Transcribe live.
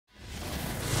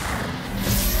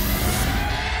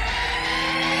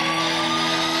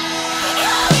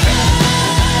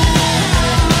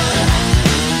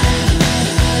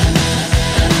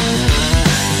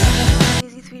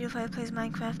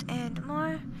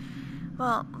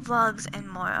well, vlogs and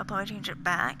more. I'll probably change it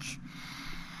back.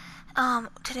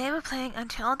 Today we're playing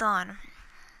Until Dawn,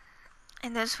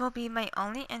 and this will be my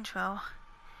only intro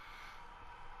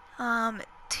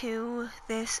to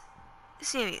this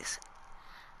series.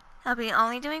 I'll be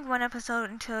only doing one episode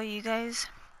until you guys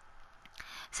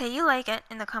say you like it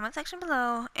in the comment section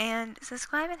below, and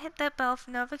subscribe and hit that bell for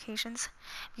notifications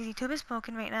because YouTube is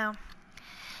broken right now.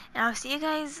 And I'll see you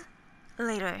guys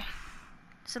later.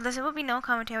 So there will be no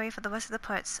commentary for the rest of the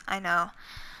parts, I know.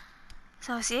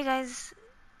 So I'll see you guys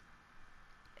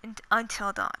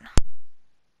until dawn.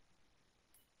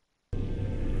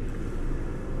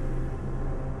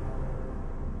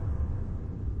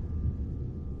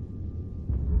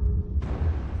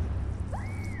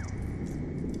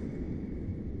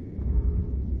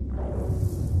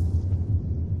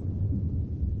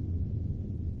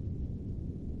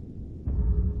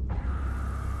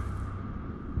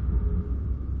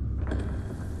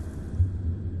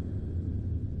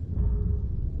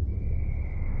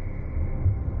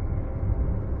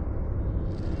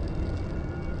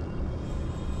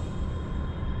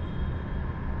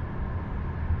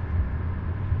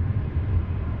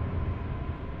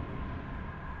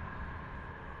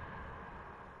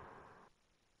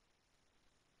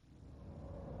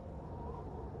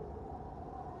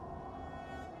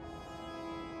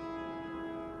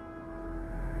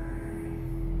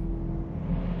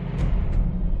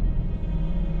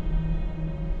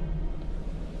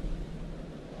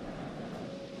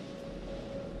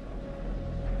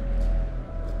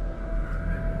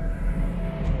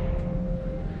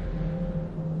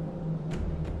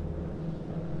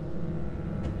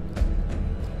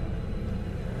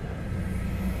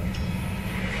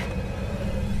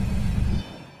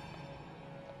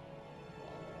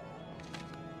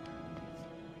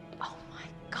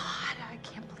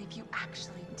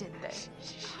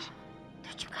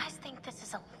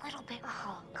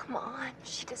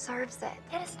 Deserves it.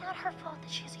 It is not her fault that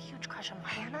she has a huge crush on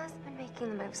Mike. Hannah's been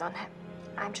making the moves on him.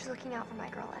 I'm just looking out for my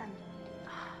girl, Em.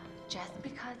 Just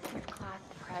because he's class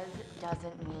prez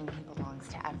doesn't mean he belongs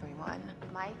to everyone.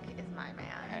 Mike is my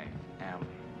man. Hey, Em,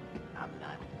 I'm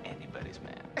not anybody's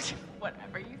man.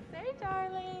 Whatever you say,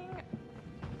 darling.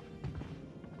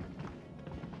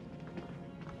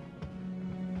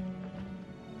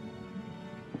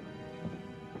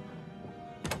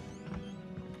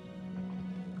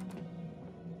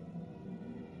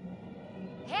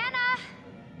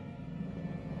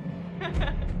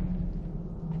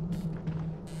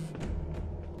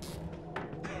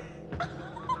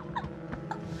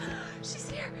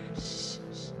 She's here. Shh,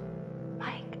 shh.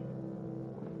 Mike.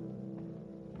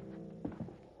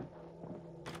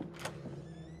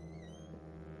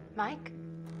 Mike?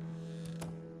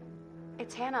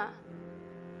 It's Hannah.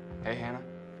 Hey, Hannah.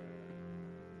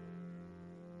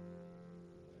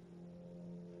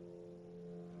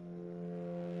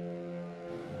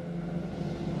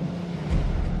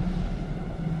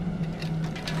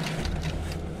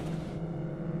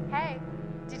 Hey,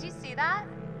 did you see that?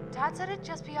 Dad said it'd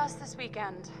just be us this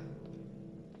weekend.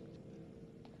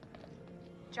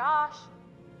 Josh.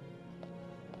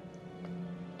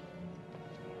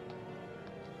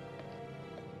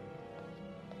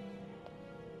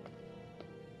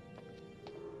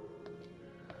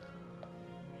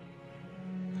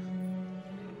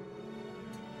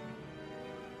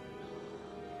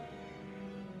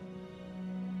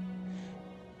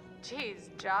 Jeez,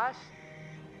 Josh.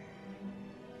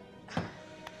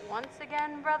 Once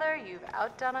again, brother, you've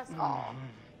outdone us all.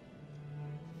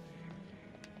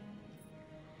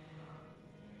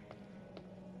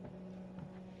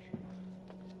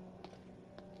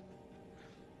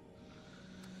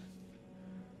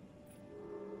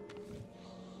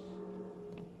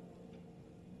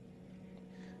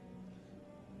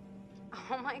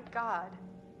 Oh my God.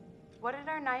 What did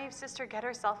our naive sister get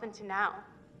herself into now?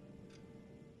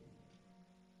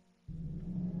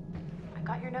 I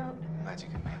got your note. Glad you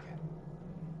could make it.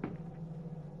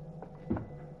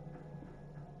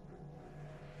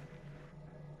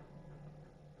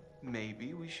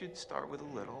 Maybe we should start with a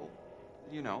little,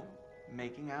 you know,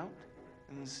 making out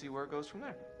and see where it goes from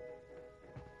there.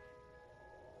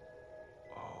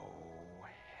 Oh,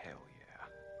 hell yeah.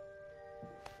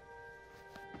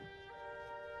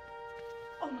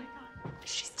 Oh my God.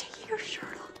 She's taking her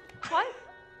shirt off. What?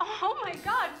 Oh my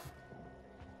God.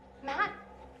 Matt,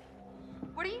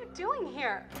 what are you doing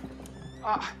here?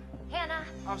 Hannah.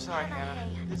 I'm sorry, Hannah.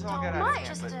 Hey, This all got don't out of mind. hand,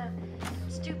 Just but... a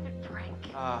stupid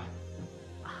prank. Man.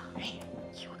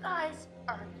 You guys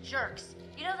are jerks.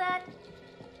 You know that?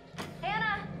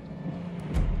 Hannah!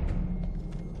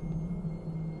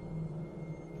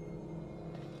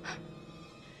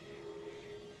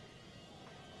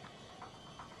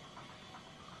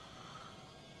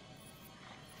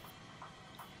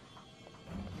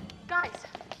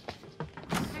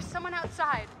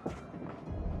 outside.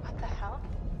 What the hell?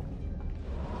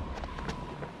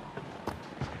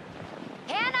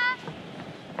 Hannah!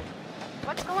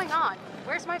 What's going on?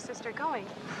 Where's my sister going?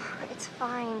 It's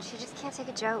fine. She just can't take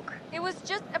a joke. It was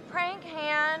just a prank,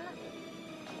 Han.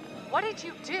 What did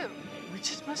you do? We're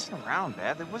just messing around,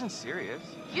 Beth. It wasn't serious.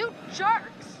 You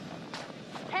jerks!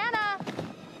 Hannah!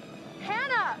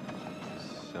 Hannah!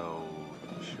 So,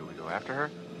 should we go after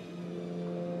her?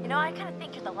 You know, I kind of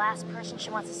think you're the last person she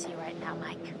wants to see right now,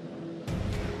 Mike.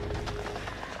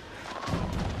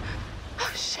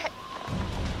 Oh, shit.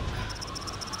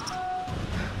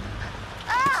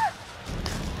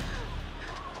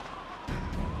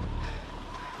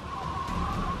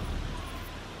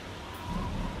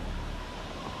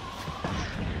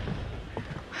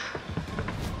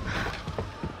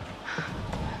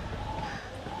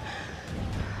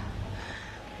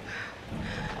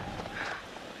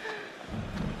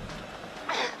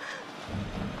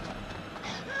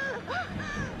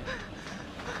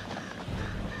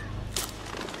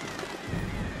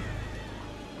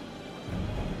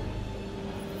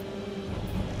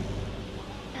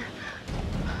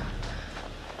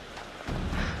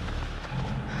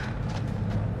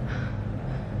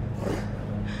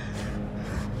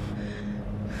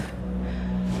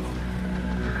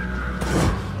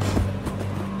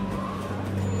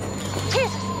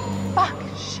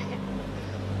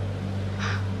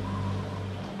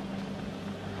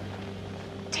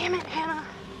 Damn it, Hannah.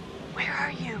 Where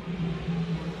are you?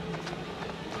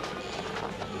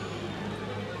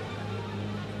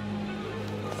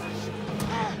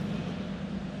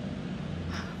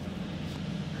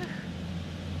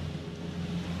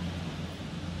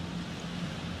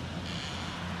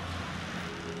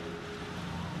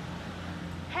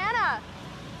 Hannah!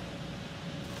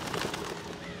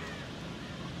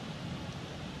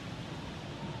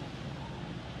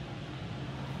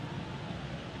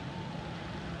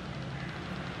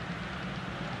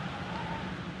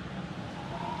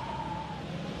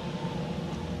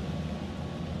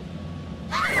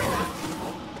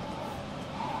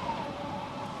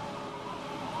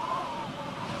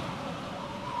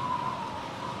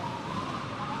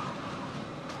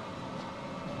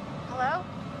 Hello?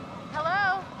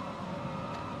 Hello?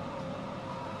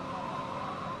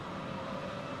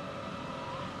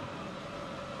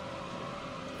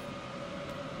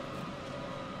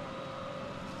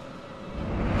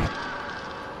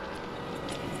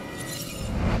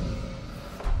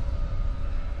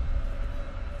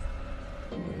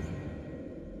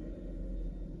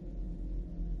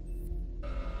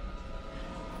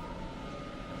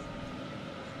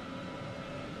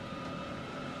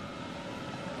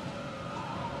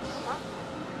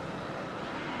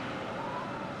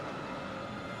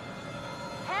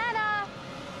 Hannah!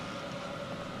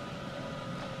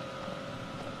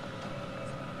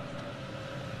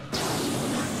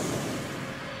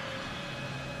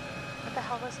 What the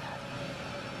hell was that?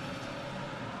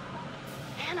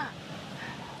 Hannah!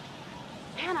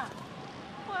 Hannah!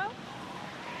 Hello?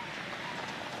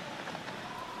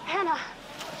 Hannah!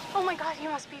 Oh my god, you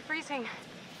must be freezing.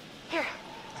 Here,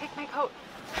 take my coat.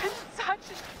 I'm such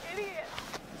an idiot.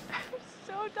 I'm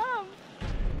so dumb.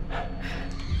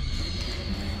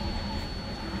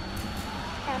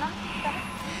 Hannah? Beth?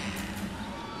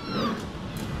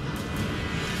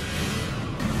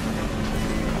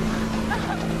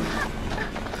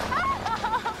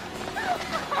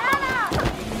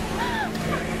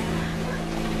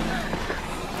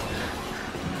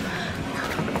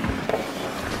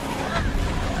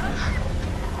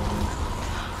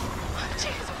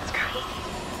 Jesus Christ.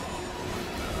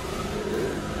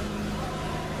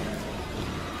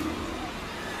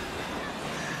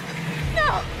 No!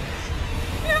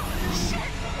 No!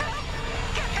 Shit!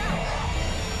 Get out!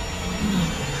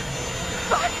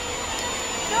 Fuck!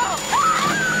 No!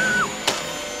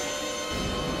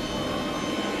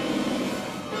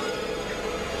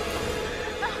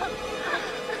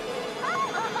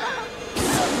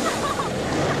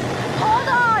 Hold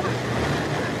on!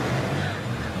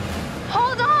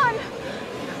 Hold on!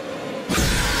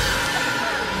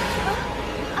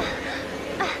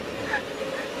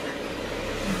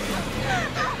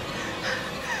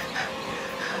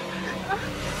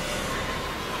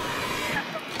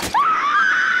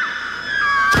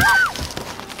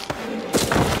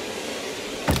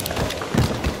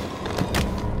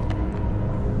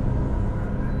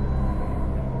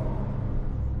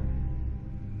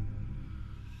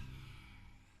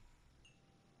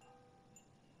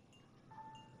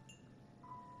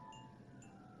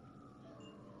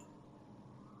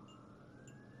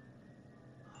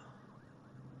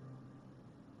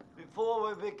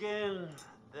 Before we begin,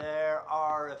 There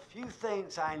are a few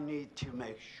things I need to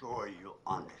make sure you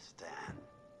understand.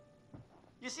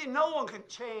 You see, no one can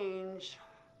change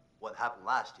what happened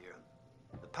last year.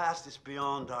 The past is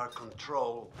beyond our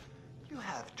control. You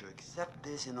have to accept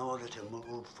this in order to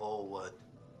move forward.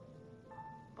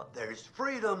 But there is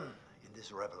freedom in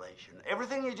this revelation.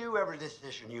 Everything you do, every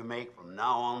decision you make from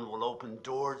now on will open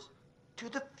doors to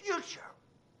the future.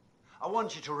 I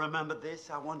want you to remember this.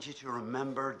 I want you to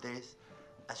remember this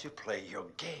as you play your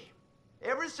game.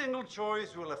 Every single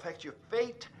choice will affect your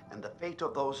fate and the fate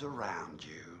of those around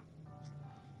you.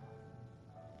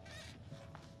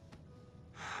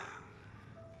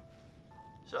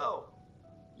 So,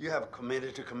 you have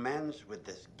committed to commence with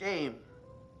this game.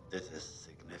 This is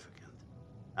significant,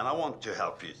 and I want to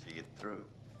help you see it through.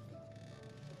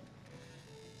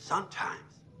 Sometimes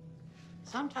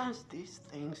these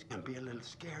things can be a little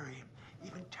scary,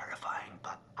 even terrifying,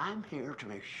 but I'm here to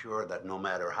make sure that no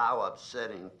matter how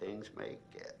upsetting things may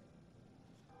get,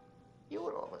 you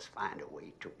will always find a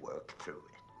way to work through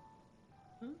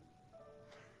it.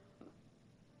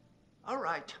 All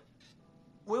right.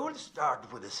 We will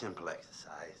start with a simple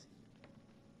exercise.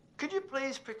 Could you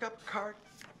please pick up a card?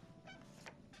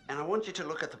 And I want you to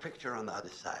look at the picture on the other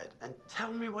side and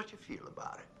tell me what you feel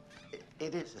about it.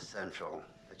 It is essential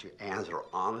that you answer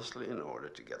honestly in order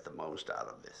to get the most out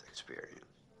of this experience.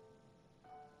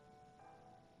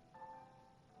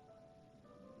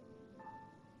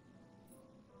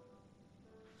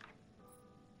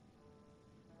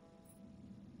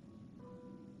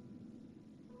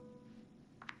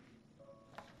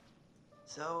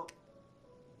 So,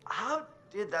 how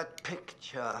did that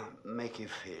picture make you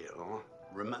feel?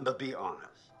 Remember, be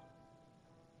honest.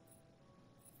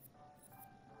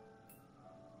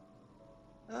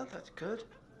 Well, that's good.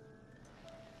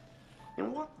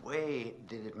 In what way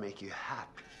did it make you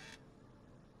happy?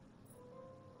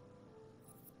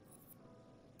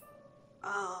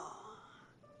 Oh.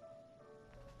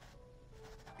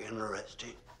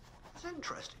 Interesting. It's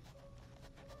interesting.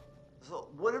 So,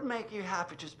 would it make you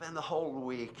happy to spend the whole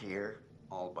week here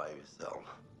all by yourself?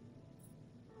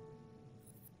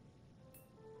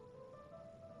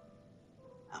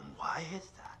 And why is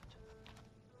that?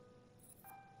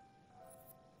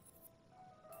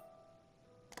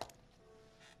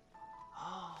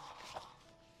 Oh,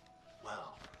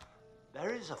 well,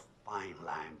 there is a fine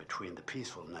line between the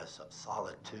peacefulness of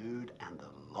solitude and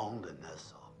the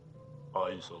loneliness of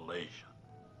isolation.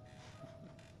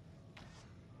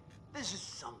 This is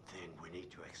something we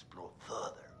need to explore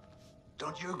further.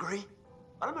 Don't you agree?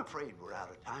 But I'm afraid we're out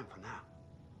of time for now.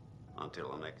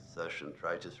 Until the next session,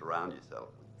 try to surround yourself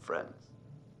with friends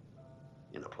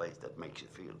in a place that makes you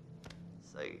feel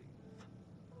safe.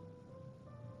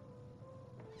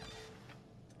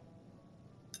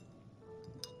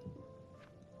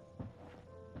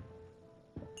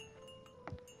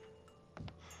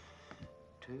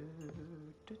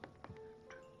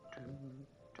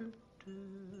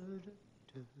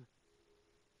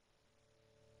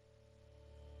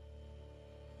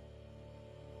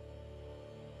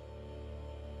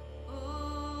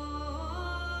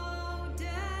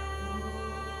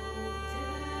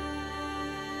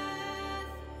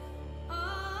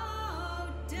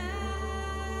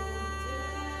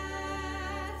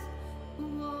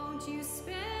 You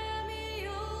spare me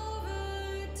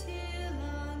over till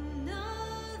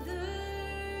another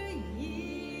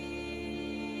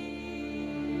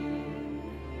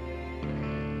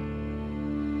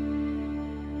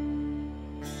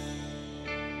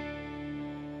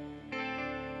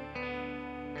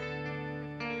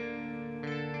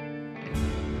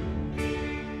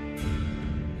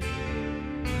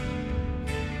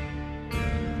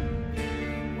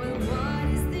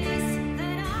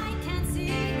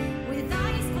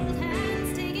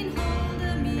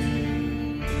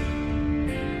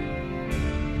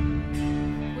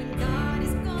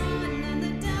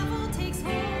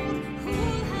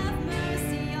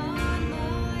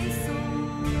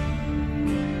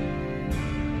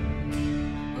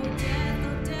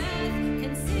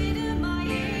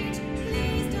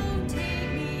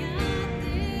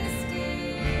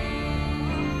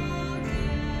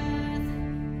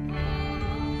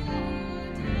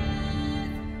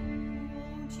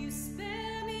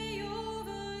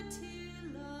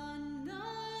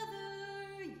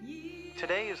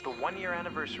Today is the one-year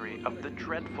anniversary of the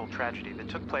dreadful tragedy that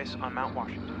took place on Mount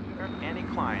Washington. Annie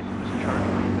Klein was in charge of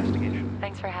the investigation.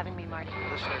 Thanks for having me, Marty.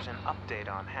 Listeners, an update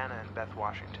on Hannah and Beth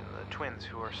Washington, the twins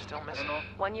who are still missing.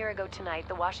 1 year ago tonight,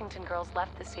 the Washington girls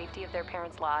left the safety of their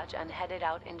parents' lodge and headed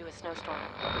out into a snowstorm.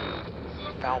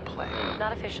 Foul play.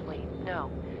 Not officially, no.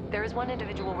 There is one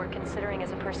individual we're considering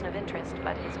as a person of interest,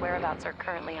 but his whereabouts are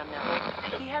currently unknown.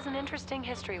 He has an interesting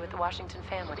history with the Washington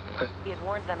family. He had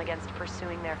warned them against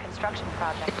pursuing their construction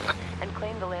project and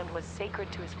claimed the land was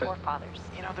sacred to his forefathers.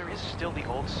 You know, there is still the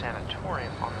old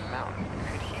sanatorium on the mountain.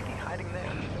 Could he be hiding there?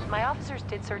 My officers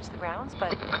did search the grounds,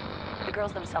 but the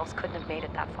girls themselves couldn't have made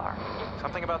it that far.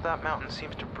 Something about that mountain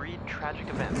seems to breed tragic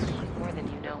events. More than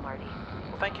you know, Marty.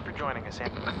 Well, thank you for joining us,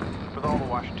 and with all the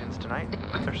Washingtons tonight,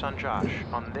 their son Josh,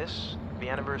 on this, the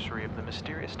anniversary of the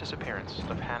mysterious disappearance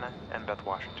of Hannah and Beth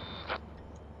Washington.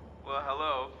 Well,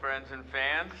 hello, friends and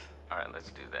fans. All right, let's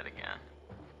do that again.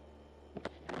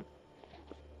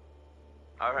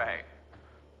 All right.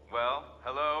 Well,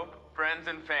 hello, friends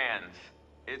and fans.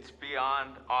 It's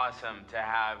beyond awesome to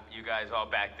have you guys all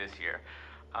back this year.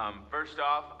 First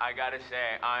off, I gotta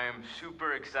say, I am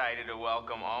super excited to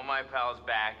welcome all my pals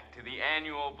back to the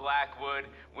annual Blackwood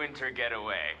Winter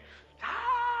Getaway.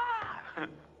 Ah!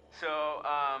 So,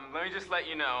 let me just let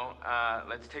you know,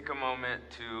 let's take a moment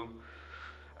to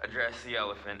address the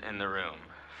elephant in the room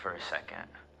for a second.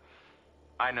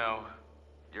 I know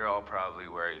you're all probably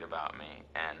worried about me,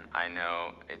 and I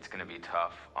know it's gonna be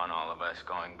tough on all of us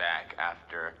going back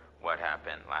after what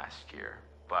happened last year,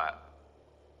 but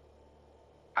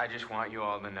I just want you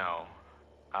all to know,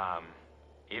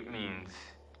 it means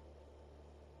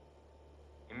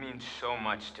so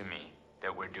much to me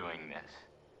that we're doing this,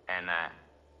 and that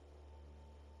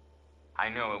I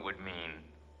know it would mean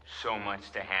so much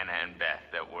to Hannah and Beth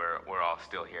that we're all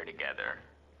still here together,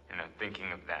 and I'm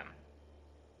thinking of them.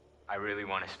 I really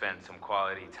want to spend some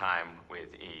quality time with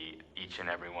each and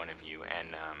every one of you,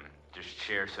 and just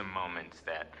share some moments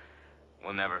that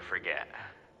we'll never forget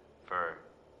for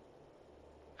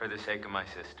the sake of my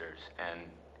sisters, and,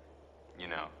 you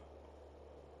know.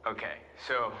 Okay,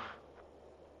 so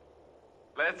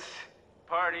let's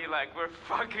party like we're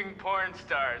fucking porn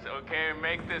stars, okay? And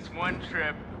make this one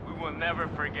trip we will never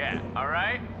forget, all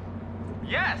right?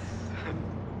 Yes!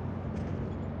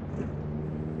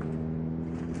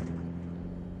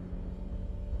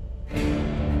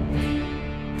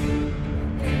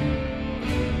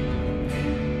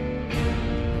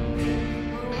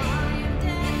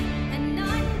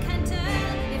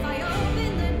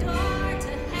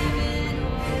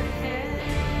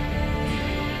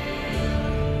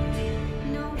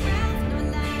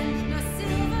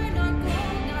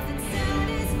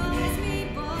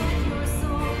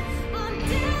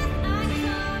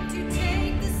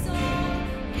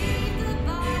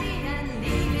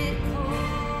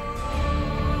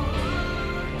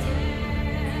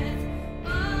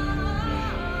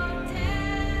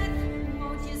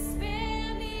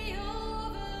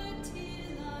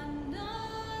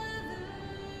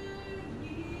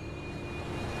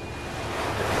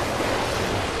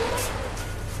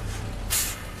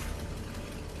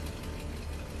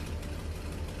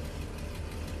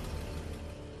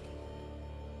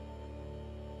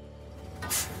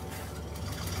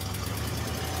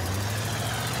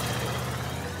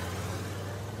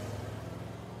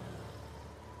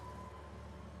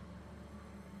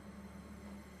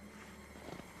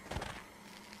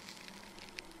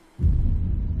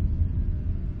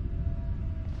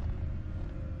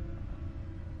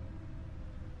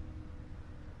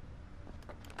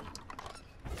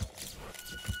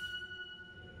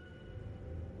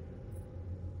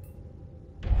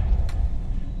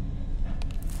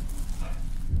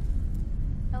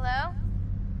 Hello?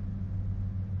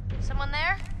 Someone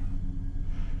there?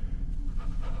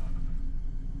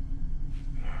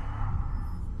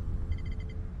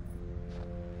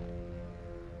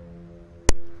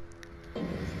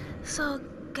 So,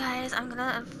 guys, I'm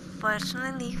gonna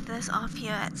unfortunately leave this off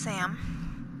here at Sam.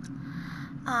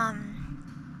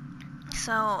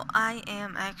 So I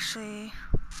am actually...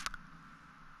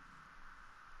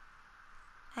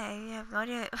 Hey, you have no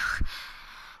idea.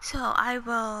 So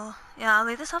I'll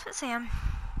leave this off at Sam.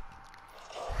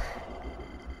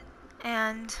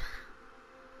 And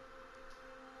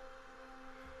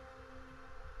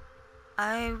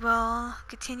I will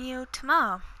continue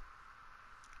tomorrow-ish.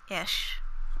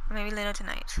 Or maybe later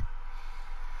tonight.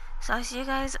 So I'll see you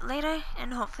guys later,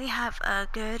 and hopefully have a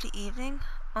good evening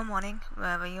or morning,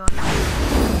 wherever you are.